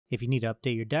If you need to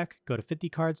update your deck, go to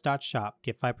 50cards.shop.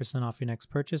 Get 5% off your next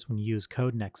purchase when you use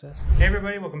code Nexus. Hey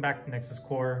everybody, welcome back to Nexus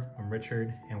Corps. I'm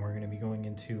Richard, and we're going to be going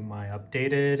into my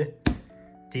updated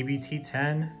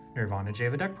D-BT10 Nirvana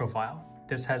Jheva deck profile.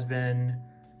 This has been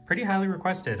pretty highly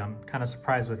requested. I'm kind of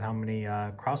surprised with how many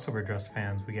X-OVERDRESS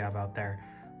fans we have out there.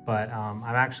 But I'm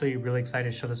actually really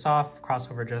excited to show this off.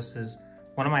 X-OVERDRESS is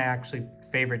one of my actually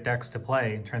favorite decks to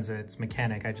play in terms of its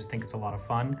mechanic. I just think it's a lot of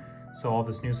fun. So all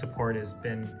this new support has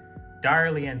been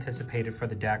direly anticipated for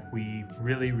the deck. We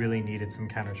really needed some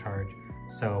counter charge.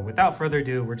 So without further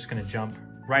ado, we're just going to jump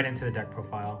right into the deck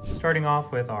profile. Starting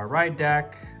off with our ride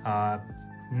deck,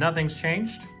 nothing's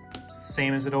changed. It's the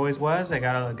same as it always was. I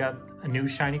got a new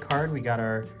shiny card. We got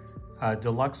our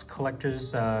deluxe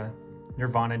collector's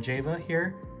Nirvana Jheva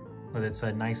here, with its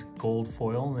a nice gold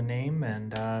foil in the name,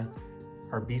 and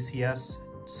our BCS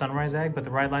Sunrise Egg, but the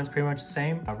ride line's pretty much the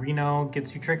same. Reno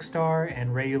gets you Trickstar,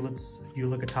 and Ray lets you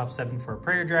look at top 7 for a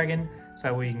Prayer Dragon, so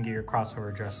that way you can get your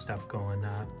X-OVERDRESS stuff going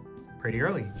pretty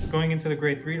early. Going into the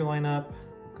grade 3 lineup,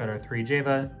 got our 3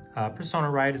 Jheva. Persona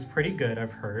Ride is pretty good,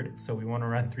 I've heard, so we want to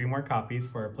run 3 more copies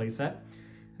for our playset.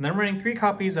 And then I'm running 3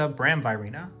 copies of Bram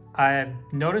Vairina. I've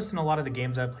noticed in a lot of the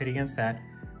games I've played against that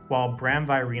while Bram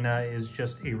Vairina is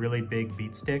just a really big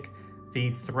beat stick, the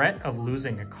threat of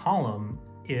losing a column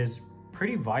is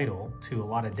pretty vital to a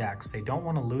lot of decks. They don't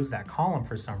want to lose that column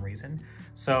for some reason.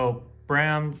 So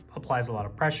Bram applies a lot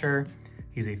of pressure.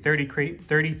 He's a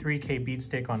 33k beat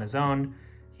stick on his own.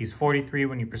 He's 43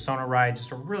 when you Persona Ride,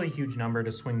 just a really huge number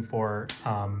to swing for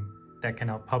that can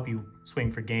help you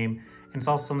swing for game. And it's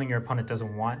also something your opponent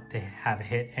doesn't want to have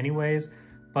hit anyways.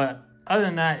 But other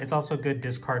than that, it's also good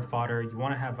discard fodder. You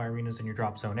want to have Vairinas in your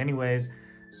drop zone anyways.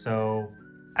 So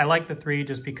I like the 3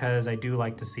 just because I do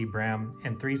like to see Bram,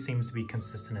 and 3 seems to be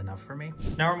consistent enough for me.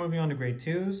 So now we're moving on to grade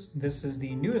 2s. This is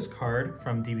the newest card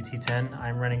from D-BT10.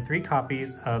 I'm running 3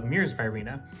 copies of Mirror's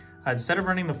Vairina. Instead of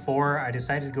running the 4, I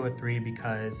decided to go with 3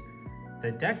 because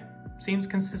the deck seems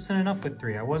consistent enough with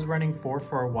 3. I was running 4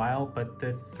 for a while, but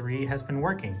the 3 has been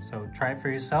working. So try it for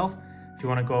yourself. If you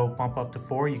want to go bump up to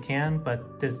 4, you can,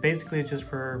 but this basically is just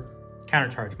for counter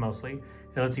charge mostly.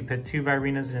 It lets you put 2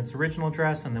 Vairinas in its original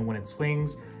dress, and then when it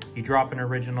swings, you drop an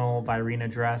original Vairina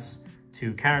dress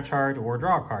to counter charge or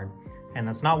draw a card. And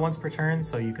that's not once per turn,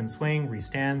 so you can swing,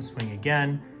 restand, swing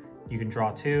again. You can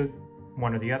draw 2,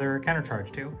 one or the other, counter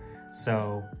charge 2.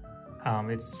 So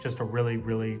it's just a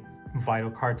really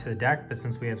vital card to the deck, but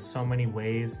since we have so many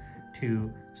ways to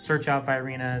search out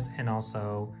Vairinas and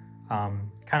also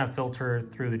kind of filter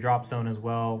through the drop zone as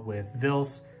well with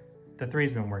Vils, the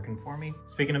 3's been working for me.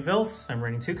 Speaking of Vils, I'm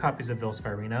running 2 copies of Vils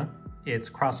Vairina. Its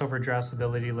X-OVERDRESS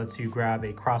ability lets you grab a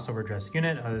X-OVERDRESS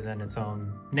unit other than its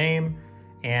own name,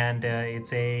 and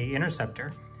it's a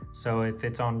interceptor. So if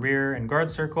it's on rear and guard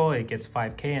circle, it gets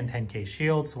 5k and 10k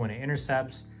shield. So when it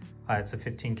intercepts, it's a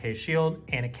 15k shield,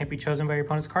 and it can't be chosen by your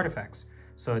opponent's card effects.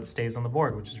 So it stays on the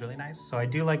board, which is really nice. So I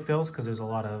do like Vils because there's a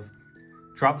lot of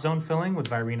drop zone filling with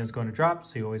Vairinas going to drop,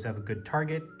 so you always have a good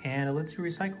target, and it lets you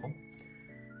recycle.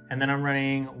 And then I'm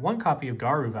running 1 copy of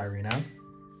Garu Vairina.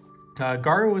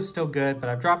 Garu is still good, but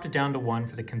I've dropped it down to 1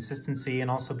 for the consistency, and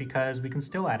also because we can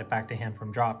still add it back to hand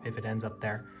from drop if it ends up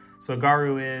there. So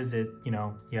Garu is,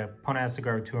 your opponent has to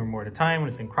Garu 2 or more at a time when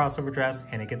it's in X-OVERDRESS,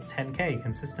 and it gets 10k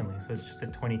consistently. So it's just a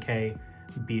 20k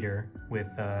beater with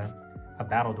a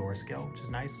Battle Door skill, which is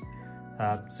nice.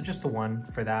 So just the 1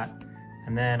 for that.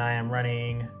 And then I am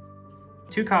running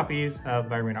 2 copies of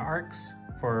Vairina Arcs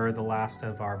for the last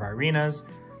of our Vairinas.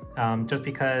 Just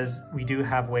because we do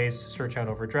have ways to search out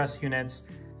overdress units,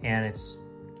 and it's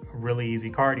a really easy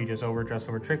card. You just overdress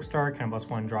over Trickstar, can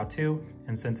 +1, draw 2,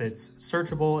 and since it's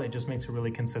searchable, it just makes it really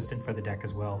consistent for the deck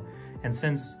as well. And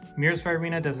since Mirror's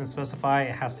Vairina doesn't specify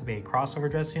it has to be a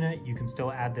X-OVERDRESS unit, you can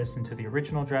still add this into the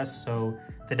original dress, so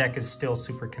the deck is still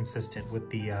super consistent with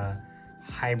the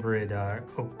hybrid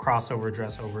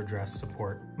X-OVERDRESS overdress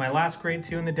support. My last grade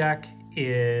 2 in the deck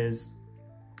is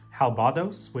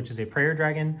Halbaldos, which is a Prayer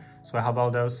Dragon. So what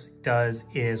Halbaldos does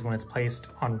is when it's placed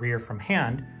on rear from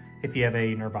hand, if you have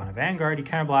a Nirvana Vanguard, you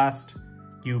counterblast,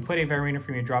 you put a Vairina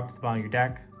from your drop to the bottom of your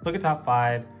deck, look at top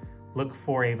 5, look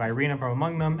for a Vairina from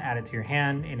among them, add it to your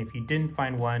hand, and if you didn't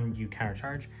find one, you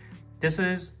countercharge. This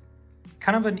is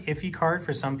kind of an iffy card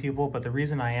for some people, but the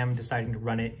reason I am deciding to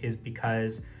run it is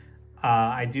because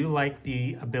I do like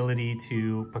the ability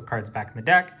to put cards back in the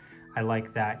deck. I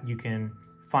like that you can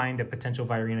find a potential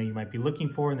Vairina you might be looking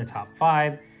for in the top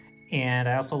 5. And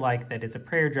I also like that it's a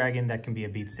Prayer Dragon that can be a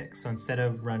beat stick. So instead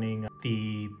of running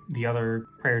the other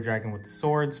Prayer Dragon with the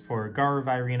swords for Garu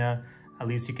Vairina, at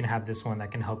least you can have this one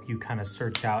that can help you kind of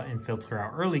search out and filter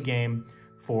out early game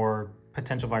for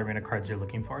potential Vairina cards you're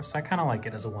looking for. So I kind of like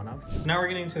it as a one-of. So now we're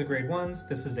getting into the grade ones.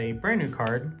 This is a brand new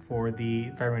card for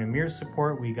the Vairina Mirrors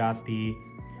support. We got the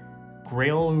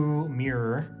Grailu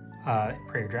Mirror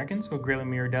Prayer Dragon. So what Grailu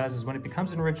Mirror does is when it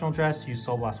becomes an original dress, use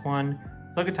Soul Blast 1,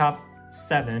 look at top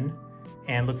 7,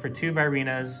 and look for 2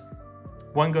 Vairinas.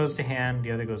 One goes to hand,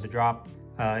 the other goes to drop.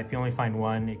 If you only find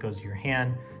one, it goes to your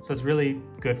hand. So it's really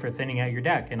good for thinning out your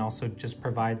deck and also just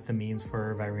provides the means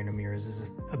for Vairina Mirrors'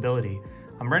 ability.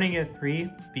 I'm running it at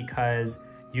 3 because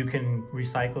you can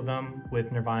recycle them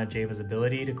with Nirvana Jheva's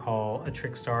ability to call a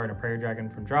Trickstar and a Prayer Dragon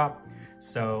from drop.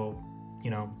 So, you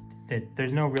know,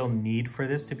 there's no real need for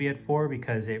this to be at 4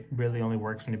 because it really only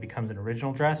works when it becomes an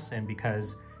original dress, and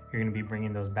because you're going to be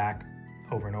bringing those back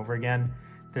over and over again,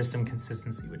 there's some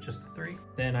consistency with just the 3.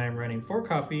 Then I'm running 4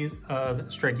 copies of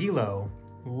Stragilo.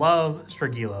 Love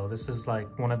Stragilo. This is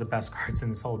like one of the best cards in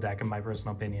this whole deck in my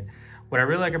personal opinion. What I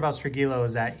really like about Stragilo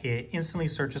is that it instantly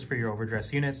searches for your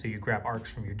overdress unit, so you grab arcs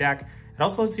from your deck. It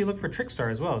also lets you look for Trickstar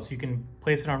as well, so you can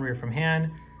place it on rear from hand,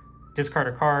 discard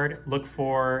a card, look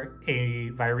for a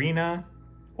Vairina,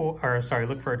 look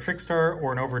for a Trickstar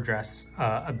or an overdress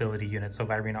ability unit, so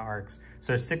Vairina arcs.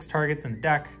 So there's 6 targets in the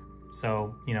deck.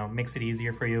 So, you know, makes it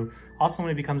easier for you. Also,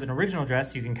 when it becomes an original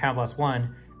dress, you can Counterblast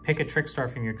 1, pick a Trickstar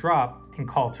from your drop, and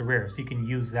call to rear. So you can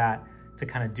use that to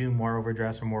kind of do more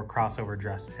overdress or more crossover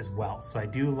dress as well. So I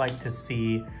do like to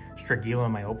see Stragilo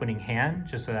in my opening hand,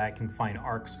 just so that I can find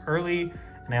arcs early.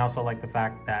 And I also like the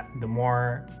fact that the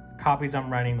more copies I'm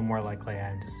running, the more likely I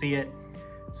am to see it.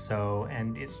 So,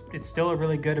 and it's still a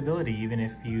really good ability, even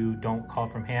if you don't call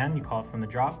it from hand, you call it from the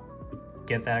drop,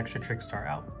 get that extra Trickstar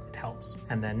out. Helps.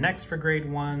 And then next for grade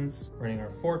 1s, we're running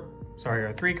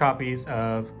our 3 copies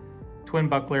of Twin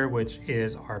Buckler, which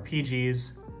is our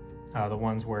PGs, the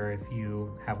ones where if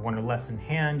you have 1 or less in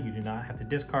hand, you do not have to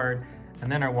discard.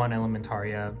 And then our 1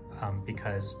 Elementaria,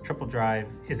 because Triple Drive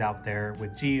is out there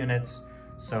with G units,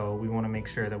 so we want to make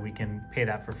sure that we can pay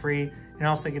that for free. And it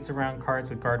also gets around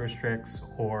cards with guard restricts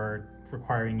or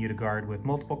requiring you to guard with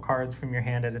multiple cards from your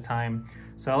hand at a time.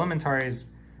 So Elementaria is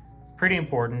pretty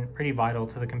important, pretty vital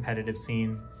to the competitive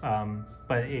scene.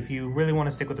 But if you really want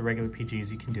to stick with the regular PGs,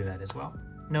 you can do that as well.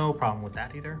 No problem with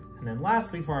that either. And then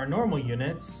lastly, for our normal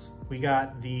units, we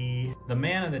got the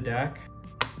man of the deck,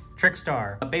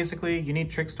 Trickstar. Basically, you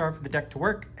need Trickstar for the deck to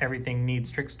work. Everything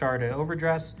needs Trickstar to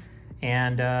overdress.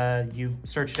 And you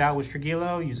search it out with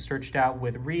Stragilo, you search it out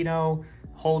with Reno.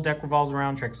 Whole deck revolves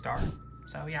around Trickstar.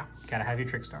 So yeah, gotta have your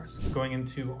Trickstars. Going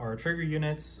into our trigger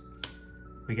units,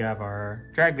 we have our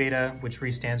Drag Veda, which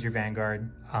restands your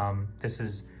Vanguard.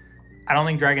 I don't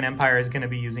think Dragon Empire is going to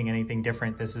be using anything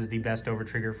different. This is the best over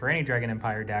trigger for any Dragon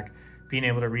Empire deck. Being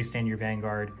able to restand your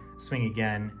Vanguard, swing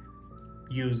again,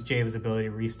 use Jheva's ability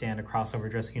to restand a crossover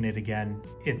dress unit again.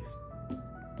 It's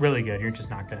really good. You're just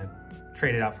not going to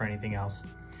trade it out for anything else.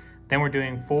 Then we're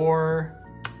doing 4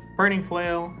 Burning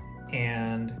Flail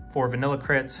and 4 vanilla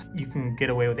crits. You can get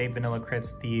away with 8 vanilla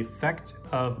crits. The effect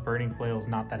of Burning Flail is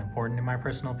not that important in my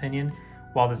personal opinion.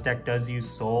 While this deck does use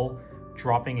Soul,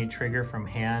 dropping a trigger from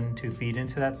hand to feed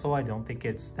into that Soul, I don't think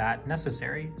it's that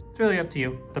necessary. It's really up to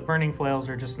you. The Burning Flails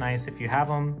are just nice if you have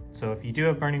them. So if you do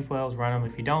have Burning Flails, run them.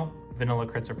 If you don't, vanilla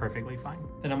crits are perfectly fine.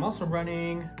 Then I'm also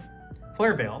running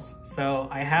Flare Veils. So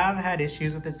I have had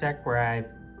issues with this deck where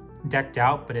I've decked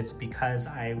out, but it's because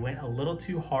I went a little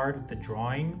too hard with the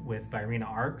drawing with Vairina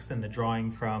arcs and the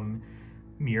drawing from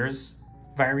Mirror's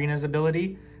Vairina's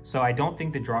ability. So I don't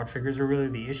think the draw triggers are really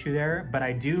the issue there, but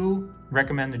I do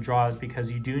recommend the draws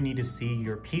because you do need to see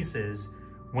your pieces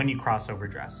when you crossover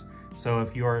dress. So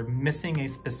if you're missing a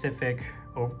specific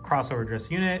crossover dress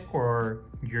unit, or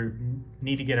you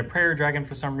need to get a Prayer Dragon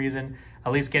for some reason,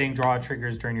 at least getting draw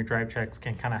triggers during your drive checks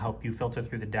can kind of help you filter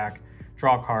through the deck,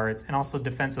 draw cards, and also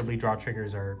defensively draw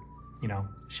triggers are, you know,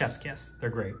 chef's kiss. They're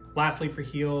great. Lastly, for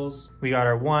heals, we got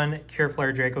our 1 Cure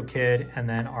Flare Draco Kid and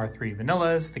then our 3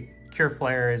 vanillas. The Cure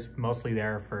Flare is mostly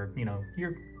there for, you know,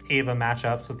 your Ava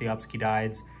matchups with the Upski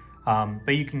Dides.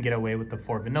 But you can get away with the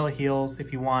 4 vanilla heals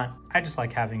if you want. I just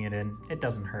like having it in. It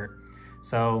doesn't hurt.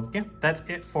 So yeah, that's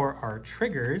it for our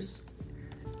triggers.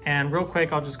 And real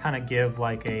quick, I'll just kind of give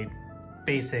like a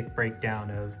basic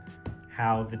breakdown of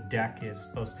how the deck is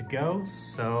supposed to go.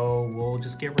 So we'll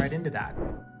just get right into that.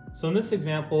 So in this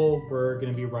example, we're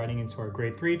going to be riding into our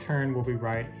grade 3 turn. We'll be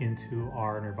right into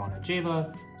our Nirvana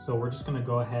Jheva. So we're just going to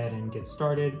go ahead and get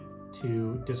started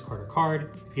to discard a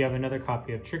card. If you have another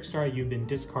copy of Trickstar you've been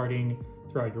discarding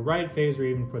throughout your ride phase or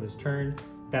even for this turn,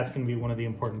 that's going to be one of the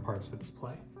important parts for this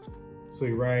play. So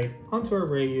we ride onto our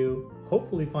Rayu,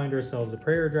 hopefully find ourselves a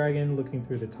Prayer Dragon looking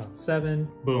through the top 7.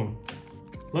 Boom.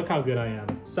 Look how good I am.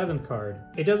 7th card.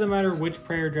 It doesn't matter which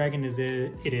prayer dragon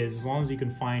it is, as long as you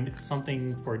can find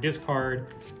something for discard,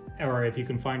 or if you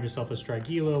can find yourself a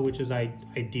Stragilo, which is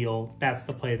ideal, that's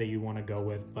the play that you want to go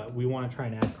with. But we want to try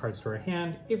and add cards to our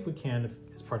hand if we can,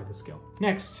 as part of the skill.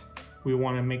 Next, we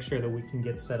want to make sure that we can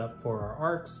get set up for our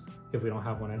arcs if we don't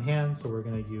have one in hand. So we're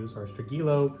going to use our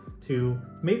Stragilo to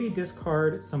maybe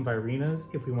discard some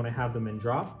Vairinas if we want to have them in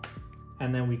drop.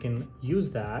 And then we can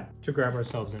use that to grab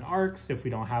ourselves an arcs if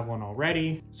we don't have one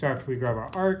already. So after we grab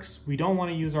our arcs, we don't want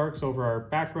to use arcs over our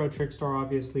back row Trickstar,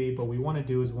 obviously, but we want to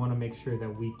do is want to make sure that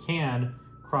we can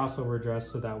cross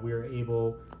overdress so that we're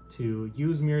able to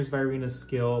use Mirror's Vairina's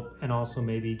skill and also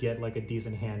maybe get like a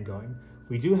decent hand going.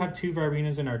 We do have 2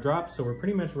 Vairinas in our drop, so we're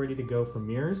pretty much ready to go for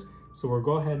Mirrors. So we'll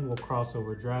go ahead and we'll cross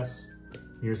overdress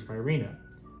Mirror's Vairina.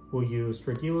 We'll use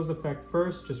Stragilo's effect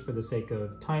first, just for the sake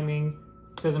of timing.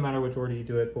 Doesn't matter which order you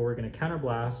do it, but we're going to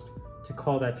counterblast to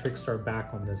call that Trickstar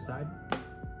back on this side.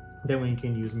 Then we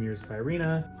can use Mirror's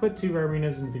Vairina, put 2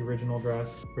 Vairinas into the original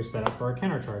dress. We're set up for our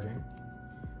countercharging.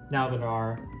 Now that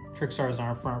our Trickstar is on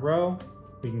our front row,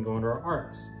 we can go into our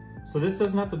arcs. So this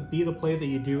doesn't have to be the play that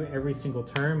you do every single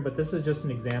turn, but this is just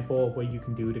an example of what you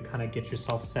can do to kind of get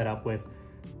yourself set up with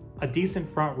a decent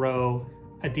front row,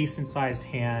 a decent sized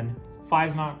hand.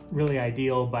 5's not really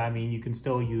ideal, but I mean, you can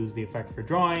still use the effect for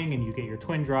drawing and you get your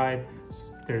twin drive.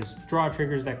 There's draw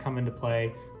triggers that come into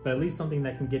play, but at least something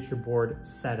that can get your board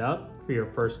set up for your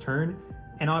first turn.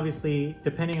 And obviously,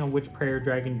 depending on which prayer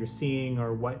dragon you're seeing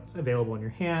or what's available in your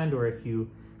hand, or if you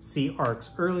see arcs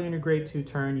early in your grade 2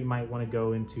 turn, you might want to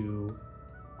go into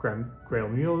Grail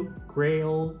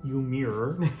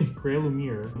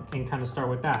Lumir and kind of start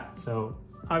with that. So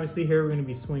obviously here we're going to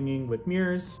be swinging with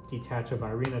Mirrors, detach a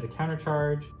Vairina to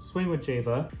countercharge, swing with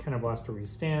Jheva, counterblast to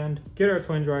restand, get our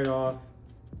twin drive off,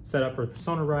 set up for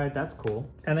Persona Ride, that's cool,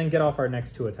 and then get off our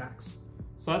next 2 attacks.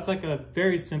 So that's like a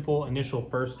very simple initial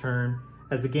first turn.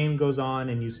 As the game goes on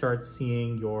and you start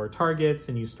seeing your targets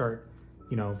and you start,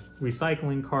 you know,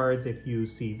 recycling cards, if you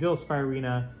see Vil's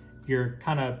Vairina, you're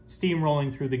kind of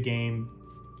steamrolling through the game,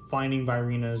 finding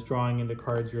Vairinas, drawing into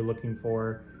cards you're looking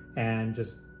for, and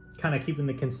just kind of keeping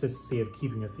the consistency of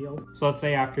keeping a field. So let's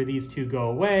say after these 2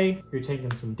 go away, you're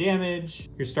taking some damage,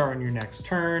 you're starting your next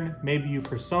turn, maybe you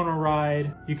Persona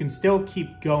Ride. You can still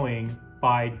keep going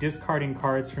by discarding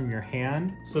cards from your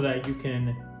hand so that you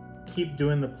can keep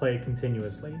doing the play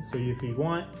continuously. So if you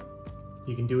want,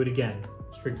 you can do it again.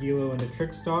 Stragilo into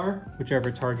Trickstar,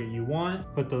 whichever target you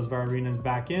want. Put those Vairinas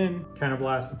back in,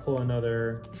 counterblast to pull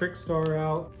another Trickstar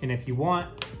out. And if you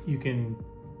want, you can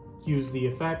use the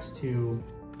effects to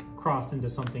cross into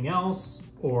something else,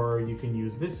 or you can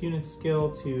use this unit's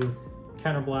skill to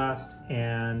counterblast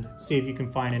and see if you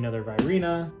can find another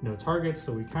Vairina. No targets,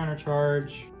 so we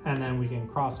countercharge, and then we can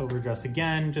cross overdress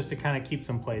again just to kind of keep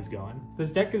some plays going.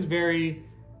 This deck is very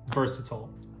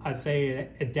versatile. I'd say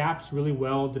it adapts really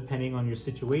well depending on your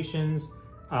situations,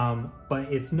 but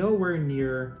it's nowhere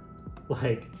near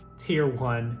like tier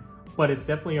 1, but it's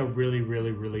definitely a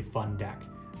really fun deck.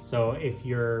 So if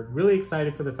you're really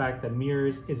excited for the fact that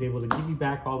Mirrors is able to give you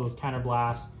back all those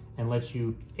counterblasts and let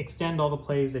you extend all the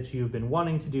plays that you've been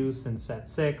wanting to do since set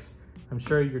 6, I'm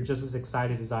sure you're just as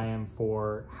excited as I am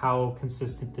for how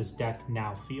consistent this deck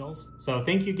now feels. So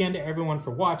thank you again to everyone for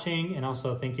watching, and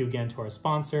also thank you again to our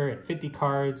sponsor at 50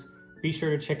 Cards. Be sure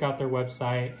to check out their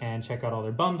website and check out all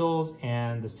their bundles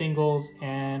and the singles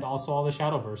and also all the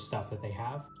Shadowverse stuff that they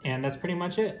have. And that's pretty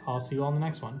much it. I'll see you all in the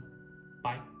next one.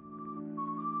 Bye.